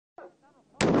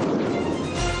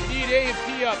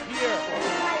A&P up here.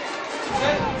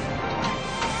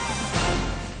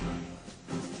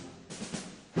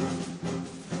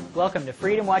 Welcome to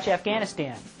Freedom Watch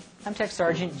Afghanistan. I'm Tech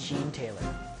Sergeant Gene Taylor.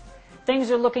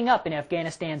 Things are looking up in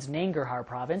Afghanistan's Nangarhar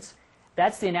province.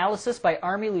 That's the analysis by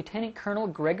Army Lieutenant Colonel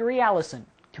Gregory Allison,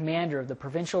 commander of the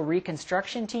Provincial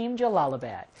Reconstruction Team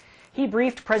Jalalabad. He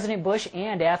briefed President Bush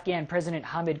and Afghan President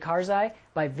Hamid Karzai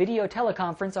by video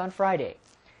teleconference on Friday.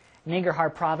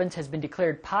 Nangarhar province has been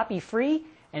declared poppy-free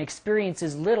and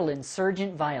experiences little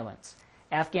insurgent violence.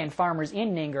 Afghan farmers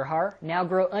in Nangarhar now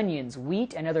grow onions,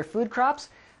 wheat, and other food crops.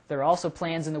 There are also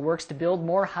plans in the works to build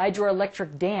more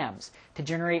hydroelectric dams to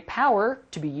generate power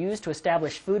to be used to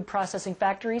establish food processing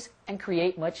factories and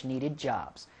create much-needed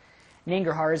jobs.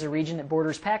 Nangarhar is a region that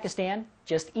borders Pakistan,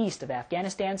 just east of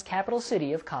Afghanistan's capital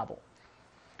city of Kabul.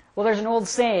 Well, there's an old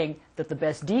saying that the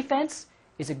best defense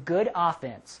is a good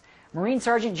offense. Marine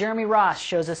Sergeant Jeremy Ross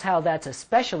shows us how that's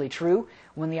especially true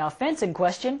when the offense in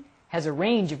question has a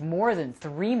range of more than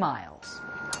 3 miles.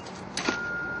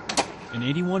 An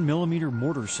 81mm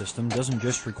mortar system doesn't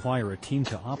just require a team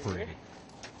to operate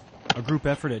it. A group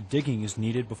effort at digging is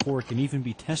needed before it can even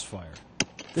be test fired.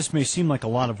 This may seem like a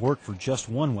lot of work for just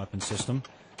one weapon system,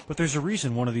 but there's a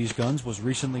reason one of these guns was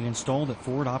recently installed at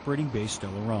Forward Operating Base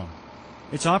Delaram.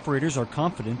 Its operators are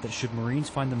confident that should Marines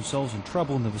find themselves in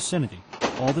trouble in the vicinity,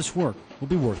 all this work will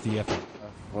be worth the effort.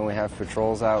 When we have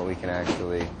patrols out, we can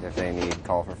actually, if they need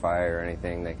call for fire or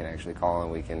anything, they can actually call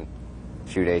and we can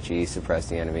shoot HE, suppress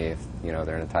the enemy if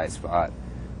they're in a tight spot.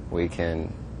 We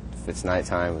can, if it's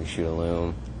nighttime, we shoot a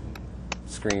loom.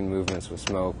 Screen movements with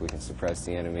smoke, we can suppress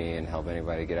the enemy and help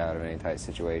anybody get out of any tight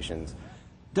situations.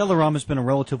 Delaram has been a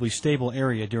relatively stable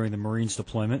area during the Marines'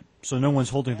 deployment, so no one's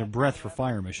holding their breath for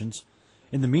fire missions.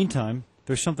 In the meantime,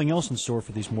 there's something else in store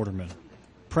for these mortarmen.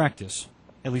 Practice,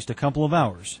 at least a couple of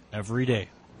hours every day.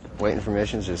 Waiting for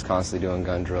missions, just constantly doing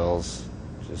gun drills,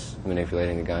 just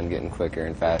manipulating the gun, getting quicker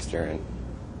and faster and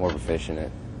more proficient at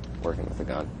working with the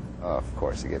gun. Of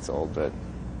course, it gets old, but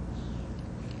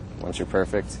once you're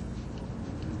perfect,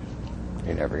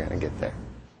 you're never going to get there.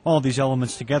 All these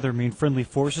elements together mean friendly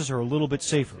forces are a little bit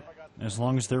safer, as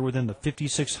long as they're within the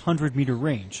 5,600-meter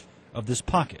range of this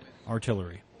pocket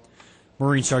artillery.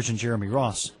 Marine Sergeant Jeremy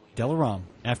Ross, Delaram,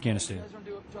 Afghanistan.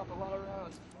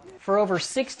 For over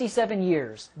 67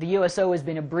 years, the USO has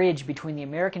been a bridge between the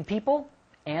American people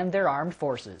and their armed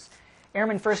forces.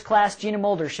 Airman First Class Gina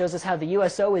Mulder shows us how the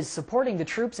USO is supporting the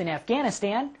troops in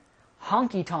Afghanistan,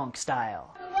 honky-tonk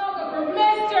style. Welcome for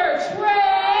Mr. Trace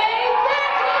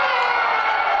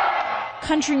Adkins!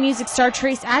 Country music star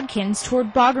Trace Adkins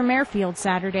toured Bagram Airfield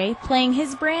Saturday, playing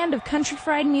his brand of country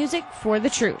fried music for the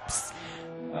troops.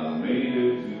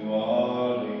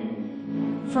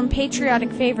 From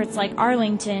patriotic favorites like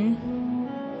Arlington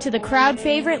to the crowd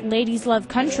favorite Ladies Love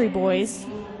Country Boys,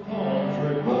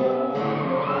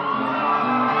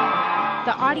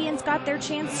 the audience got their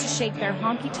chance to shake their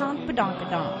honky-tonk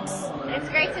badonkadonks. It's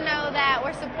great to know that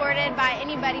we're supported by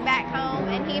anybody back home,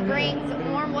 and he brings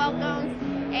warm welcomes,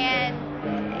 and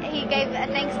he gave a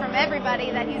thanks from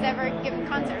everybody that he's ever given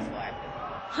concerts for.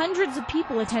 Hundreds of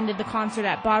people attended the concert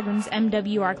at Bagram's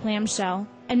MWR Clamshell,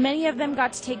 and many of them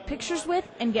got to take pictures with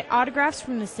and get autographs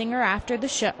from the singer after the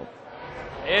show.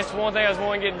 It's one thing I just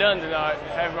want to get done tonight,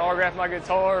 have an autograph my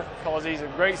guitar, because he's a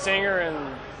great singer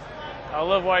and I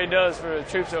love what he does for the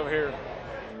troops over here.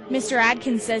 Mr.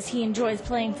 Adkins says he enjoys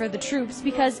playing for the troops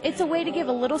because it's a way to give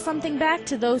a little something back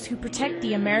to those who protect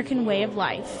the American way of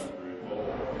life.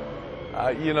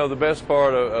 The best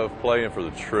part of playing for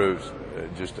the troops,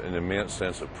 just an immense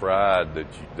sense of pride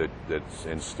that's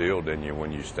instilled in you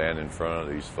when you stand in front of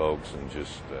these folks, and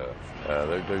just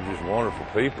they're just wonderful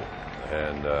people,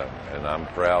 and I'm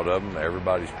proud of them.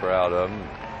 Everybody's proud of them.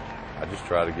 I just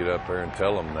try to get up there and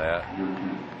tell them that.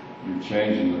 You're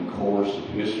changing the course of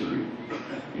history,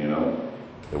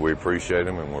 That we appreciate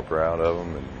them and we're proud of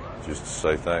them, and just to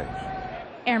say thanks.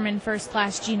 Airman First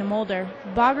Class Gina Mulder,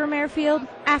 Bagram Airfield,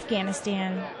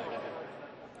 Afghanistan.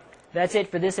 That's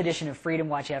it for this edition of Freedom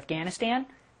Watch Afghanistan.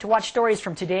 To watch stories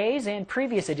from today's and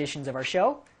previous editions of our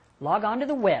show, log on to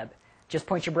the web. Just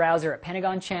point your browser at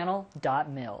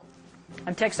pentagonchannel.mil.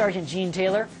 I'm Tech Sergeant Gene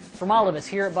Taylor. From all of us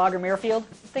here at Bagram Airfield,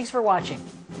 thanks for watching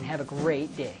and have a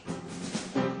great day.